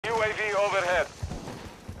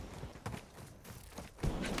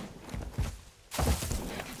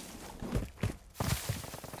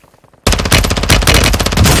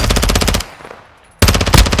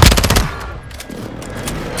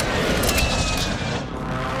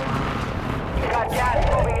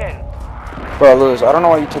Bro, Lewis, I don't know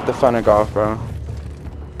why you took the Fennec off, bro.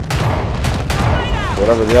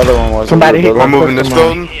 Whatever the other one was. Somebody hit. We're moving this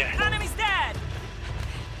building. Enemy's dead.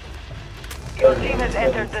 Your team has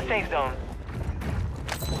entered the safe zone.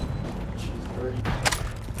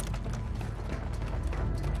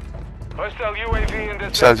 Hostile UAV in this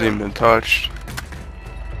This hasn't even been touched.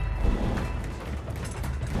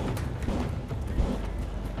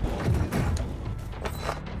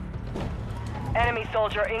 Enemy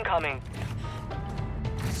soldier incoming.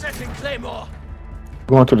 Setting Claymore.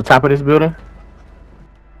 Going to the top of this building.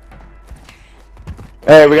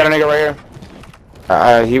 Hey, we got a nigga right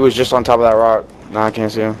here. He was just on top of that rock. Nah, I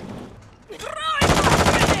can't see him.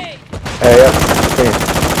 Hey, yep. Okay.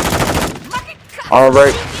 Armor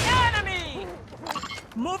break. Enemy.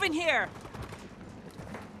 Moving here.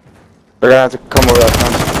 They're gonna have to come over that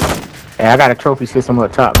fence. Hey, I got a trophy system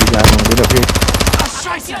up top. You guys wanna get up here?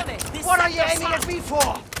 What are you aiming at me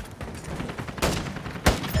for?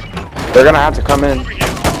 They're gonna have to come in. Yeah,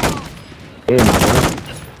 my man.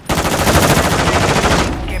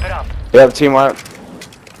 Give it up. Yep, team wipe.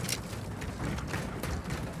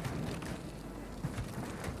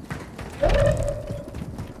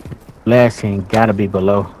 Last team gotta be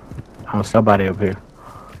below. Oh, somebody up here.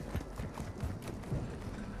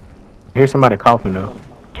 Here's somebody coughing though.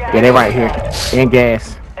 Yeah, they right here. In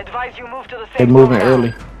gas. Advise you move to the safe They zone moving now.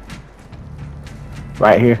 early.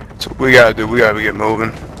 Right here. That's what we gotta do. We gotta get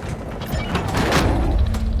moving.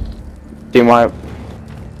 Team wipe.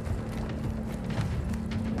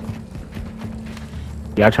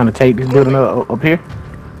 Y'all trying to take this building up here?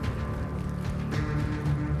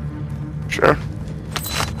 Sure.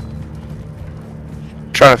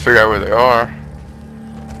 Trying to figure out where they are.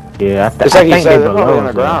 Yeah, It's I like he think said, they they're probably below. on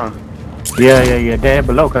the ground. Yeah, they're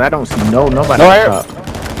below because I don't see nobody No, on here. top.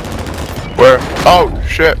 Where? Oh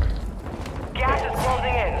shit. Gas is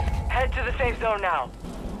closing in. Head to the safe zone now.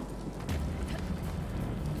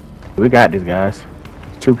 We got this, guys.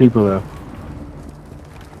 2 people left.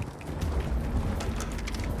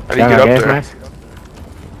 How do you get up there? Mask?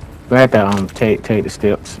 We have to take the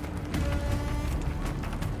steps.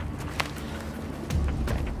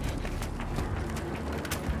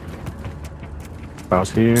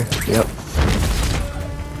 Across here. Yep.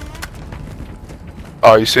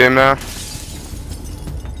 Oh, you see him now? He's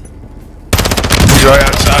right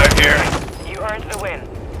outside here. You earned the win.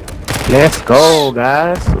 Let's go,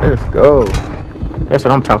 guys. Let's go. That's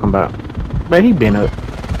what I'm talking about. Man, he been up.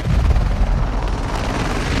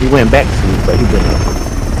 He went back to sleep, but he been up.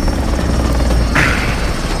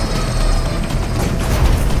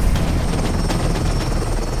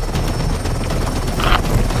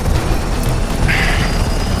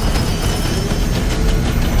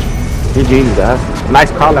 GG's, guys.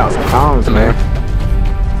 Nice call outs and calls, man.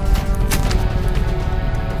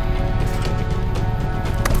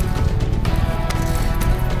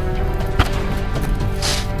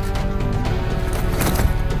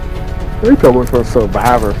 Rico was a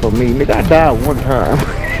survivor for me. Nigga, I died one time.